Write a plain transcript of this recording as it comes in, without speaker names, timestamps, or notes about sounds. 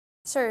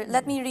Sir,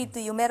 let me read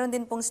to you. Meron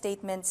din pong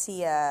statement si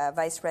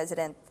Vice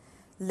President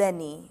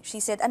Leni. She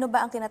said, ano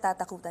ba ang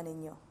kinatatakutan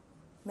ninyo?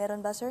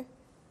 Meron ba, sir?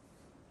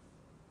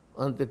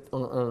 Ang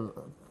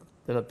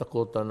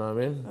tinatakutan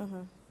namin,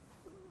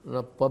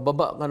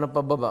 napababa ka na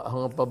pababa,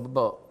 hanggang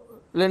pababa.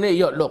 Leni,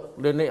 look,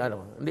 Leni,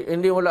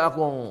 hindi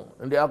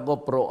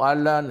ako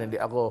pro-Alan, hindi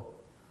ako,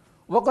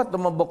 wag ka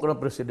tumabok na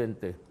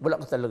presidente. Wala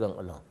ka talagang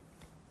alam.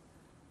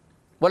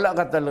 Wala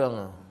ka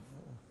talagang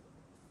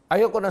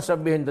ayoko na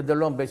sabihin na 2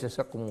 beses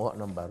sa kumuha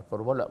ng bar,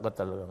 pero wala ka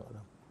talagang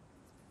alam.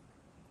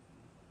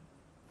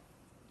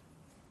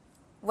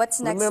 What's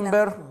next?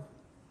 Remember,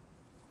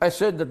 I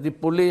said that the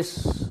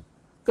police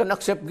can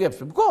accept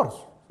gifts. Of course,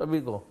 sabi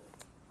ko.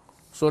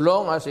 So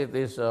long as it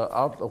is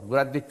out of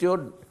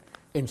gratitude,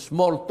 in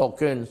small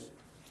tokens.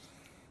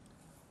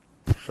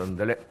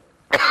 Sandali.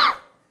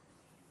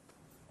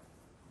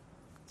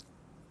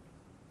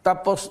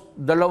 Tapos,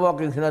 2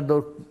 king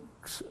senador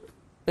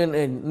in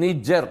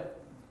knee-jerk.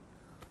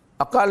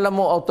 Akala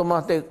mo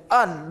automatic,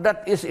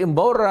 that is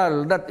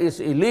immoral, that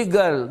is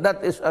illegal, that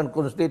is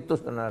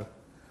unconstitutional.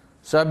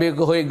 Sabi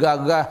ko, hoy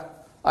gaga,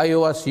 I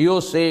was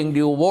using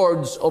the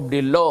words of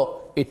the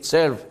law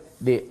itself,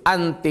 the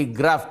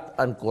anti-graft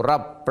and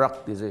corrupt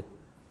practices.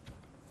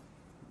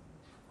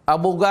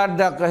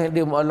 Abogada ka,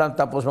 hindi mo alam,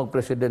 tapos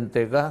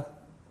magpresidente ka.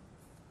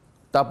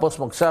 Tapos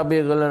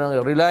magsabi ka lang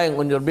ng relying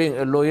on your being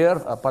a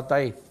lawyer,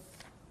 patay.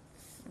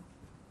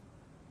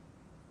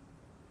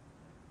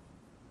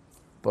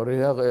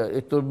 Pareha kaya,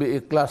 it will be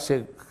a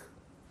classic.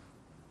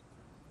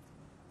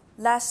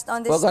 Last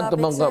on this topic,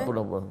 sir? topic,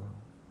 sir?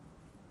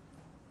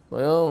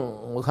 Ngayon,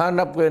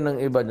 maghanap kayo ng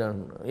iba dyan.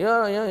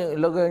 Yan,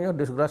 ilagay nyo,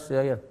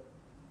 disgrasya yan.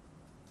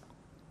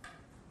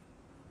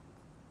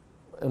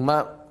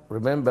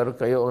 Remember,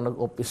 kayo ang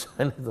nag-umpisa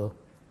nito.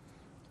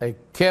 I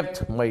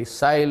kept my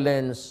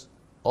silence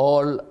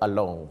all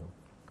along.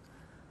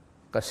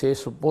 Kasi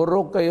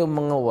puro kayo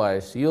mga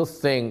wise, you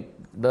think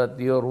that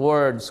your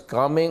words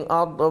coming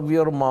out of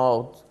your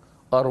mouth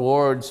are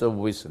words of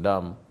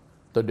wisdom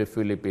to the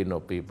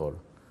Filipino people.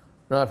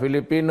 Na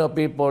Filipino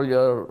people,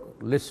 you're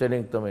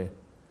listening to me.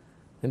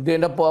 Hindi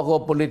na po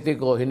ako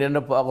politiko, hindi na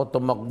po ako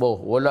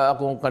tumakbo, wala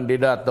akong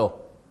kandidato.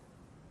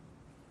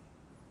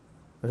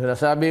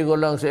 Sinasabi ko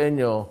lang sa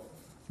inyo,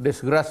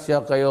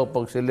 disgrasya kayo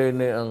pag si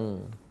Leni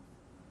ang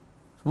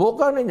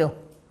subukan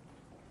ninyo.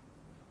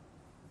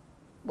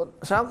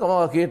 Saan ka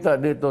makakita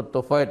dito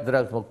to fight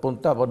drugs?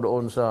 Magpunta pa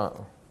doon sa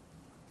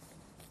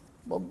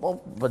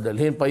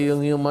padalhin pa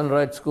yung Human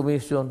Rights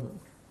Commission.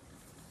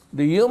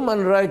 The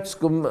Human Rights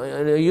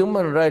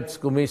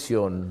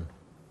Commission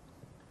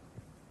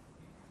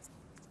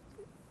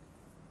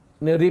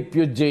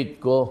ni-repudiate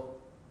ko.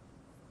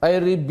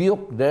 I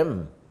rebuke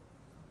them.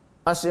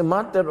 As a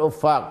matter of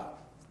fact,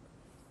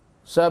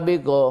 sabi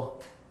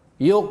ko,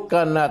 you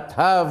cannot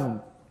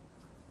have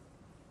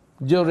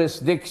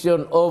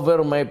jurisdiction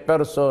over my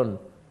person,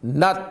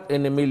 not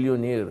in a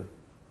million years.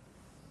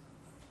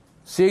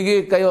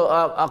 Sige kayo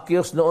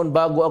accuse noon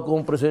bago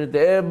akong presidente.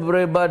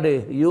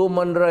 Everybody,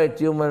 human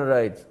rights, human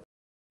rights.